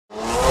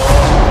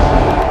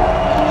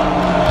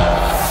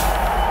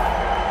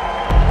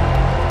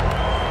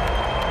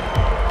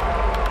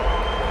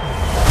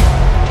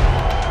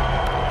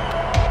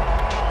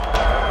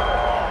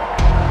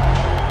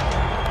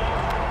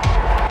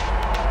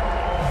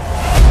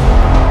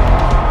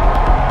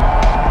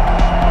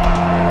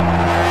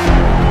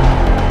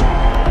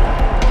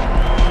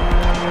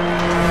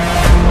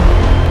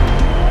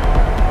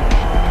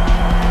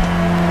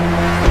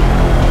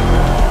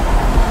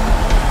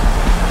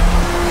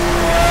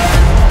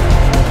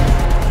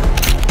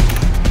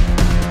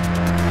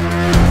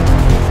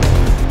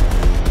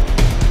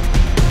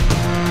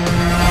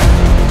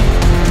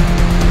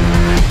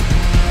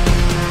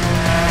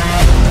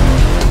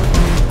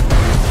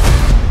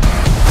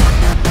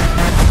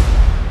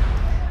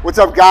What's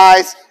up,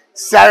 guys?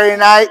 Saturday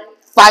night,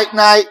 fight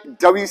night,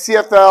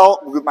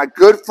 WCFL with my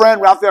good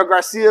friend Rafael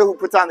Garcia, who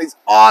puts on these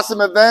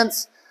awesome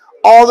events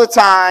all the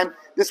time.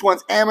 This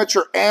one's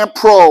amateur and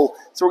pro,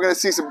 so we're going to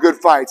see some good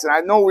fights. And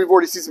I know we've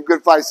already seen some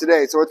good fights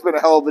today, so it's been a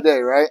hell of a day,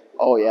 right?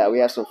 Oh, yeah. We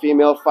have some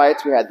female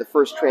fights. We had the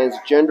first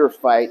transgender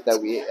fight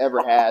that we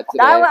ever had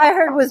today. That I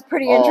heard was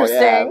pretty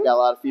interesting. Yeah, we got a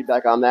lot of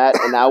feedback on that.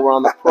 And now we're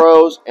on the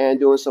pros and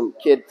doing some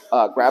kid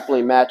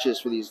grappling matches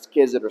for these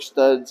kids that are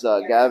studs,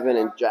 Gavin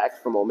and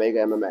Jack from Omega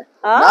MMA.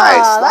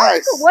 Oh,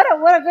 nice. Cool.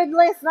 What a good,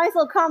 nice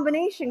little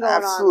combination going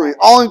on. Absolutely.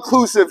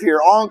 All-inclusive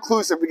here.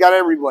 All-inclusive. We got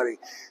everybody.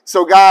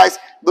 So, guys,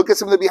 look at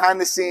some of the behind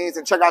the scenes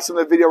and check out some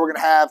of the video we're going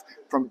to have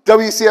from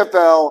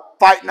WCFL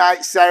Fight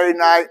Night, Saturday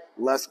night.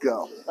 Let's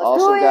go.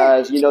 Also,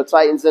 guys, you know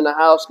Titan's in the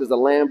house because the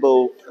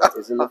Lambo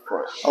is in the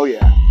front. Oh, yeah.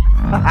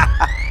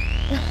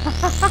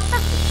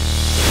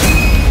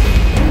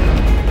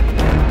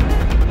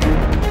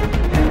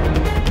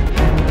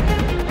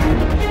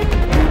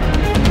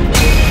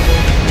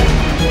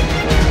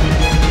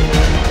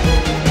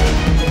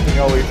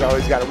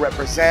 Always got to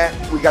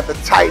represent. We got the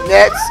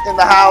Titanettes in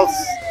the house.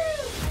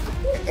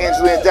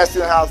 Angelina and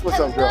Destiny in the house. What's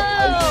up, girl?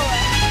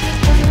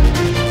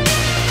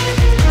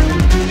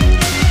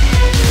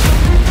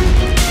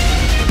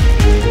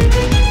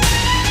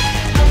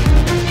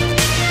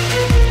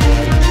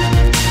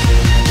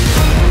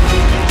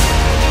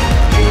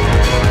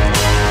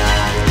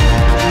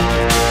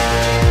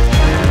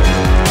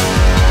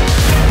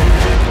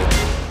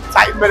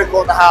 Titan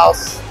Medical in the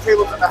house.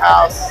 Caleb's in the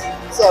house.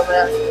 What's up,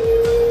 man?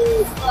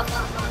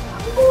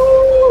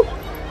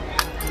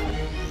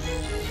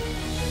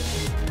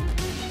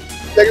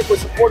 Thank you for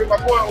supporting my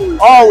boy.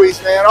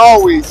 Always, man,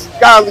 always.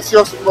 Gotta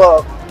show some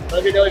love.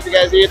 Let me know if you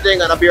guys need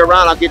anything, and I'll be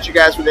around. I'll get you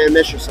guys for the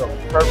admission. So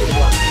perfect.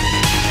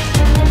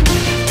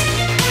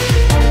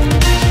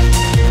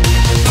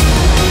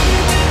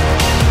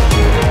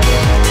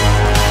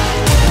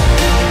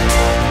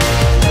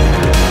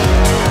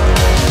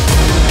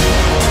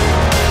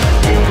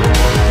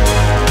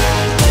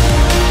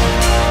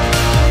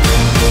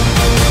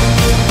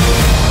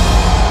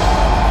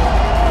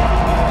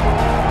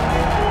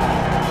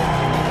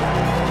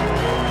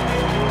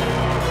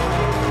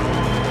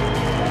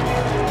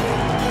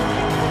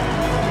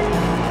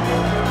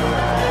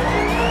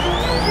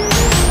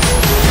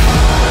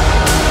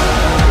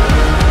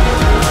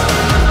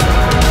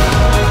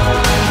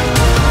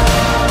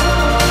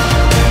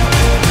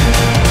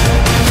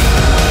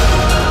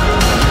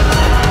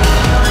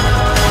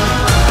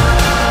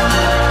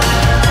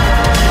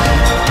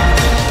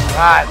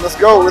 All right, let's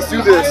go. Let's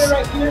do this.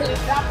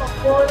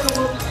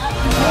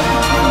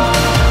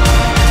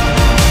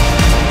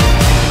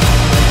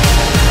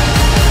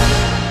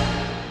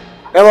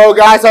 Hello,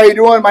 guys. How you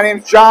doing? My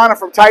name's John. I'm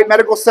from Titan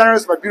Medical Center.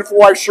 This is my beautiful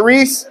wife,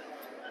 Sharisse.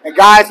 And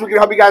guys, we can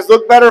help you guys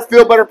look better,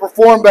 feel better,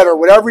 perform better.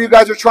 Whatever you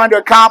guys are trying to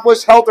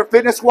accomplish, health or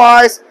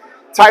fitness-wise,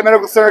 Titan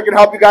Medical Center can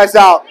help you guys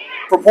out.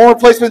 From hormone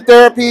replacement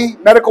therapy,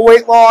 medical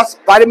weight loss,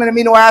 vitamin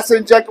amino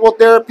acid injectable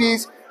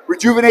therapies,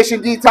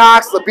 rejuvenation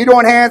detox, libido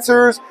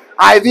enhancers,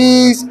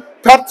 IVs,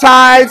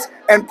 peptides,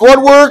 and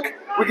blood work.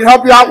 We can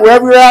help you out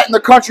wherever you're at in the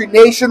country,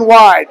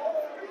 nationwide.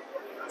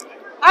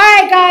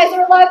 Alright, guys,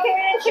 we're located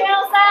in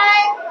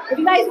Channelside. If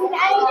you guys need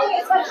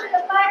anything, especially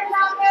the fighters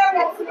out there, we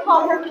have something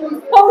called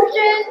Hercules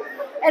Potion,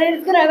 and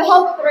it's going to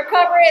help with the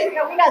recovery.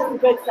 We got some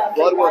good stuff.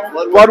 Blood work.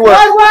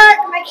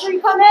 Make sure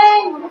you come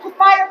in. You get your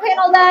fighter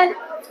panel done.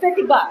 It's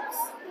 $50.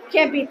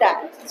 Can't beat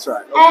that. That's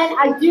right. And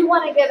I do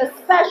want to give a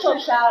special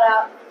shout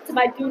out to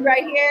my dude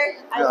right here.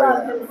 I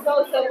love him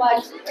so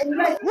much. And you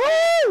guys,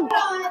 woo!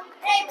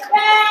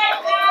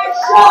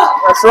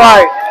 That's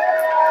right.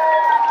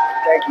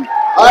 Thank you.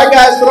 All right,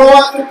 guys, throw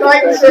out the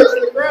Titan shirts to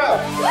the crowd.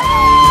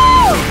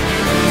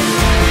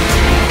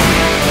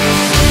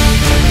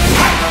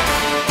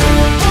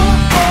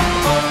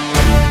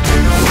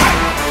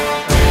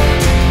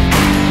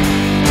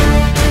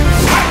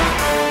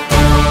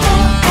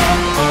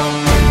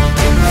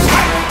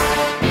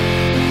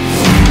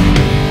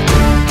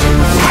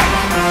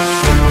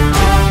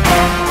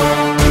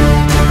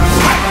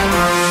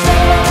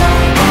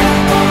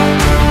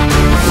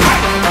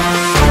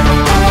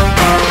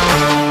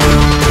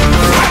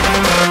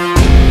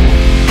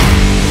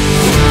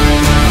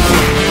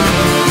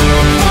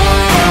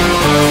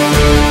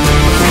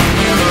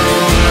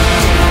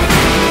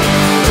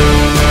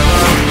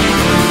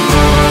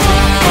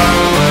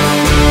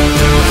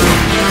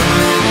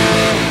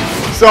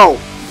 So,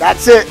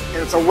 that's it. And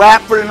it's a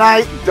wrap for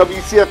tonight.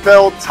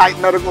 WCFL Titan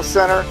Medical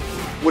Center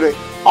with an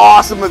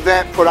awesome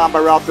event put on by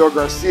Rafael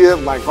Garcia.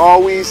 Like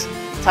always,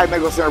 Titan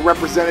Medical Center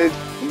represented,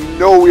 and you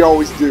know we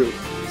always do.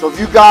 So if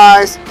you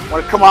guys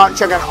want to come out and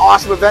check out an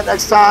awesome event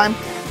next time,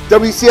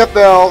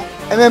 WCFL,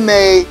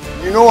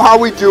 MMA, you know how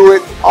we do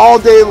it all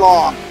day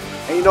long.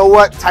 And you know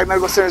what? Titan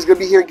Medical Center is going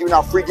to be here giving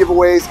out free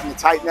giveaways in the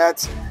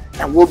Titanettes,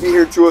 and we'll be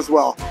here too as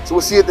well. So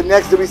we'll see you at the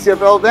next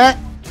WCFL event,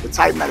 the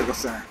Titan Medical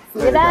Center.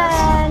 See you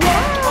then.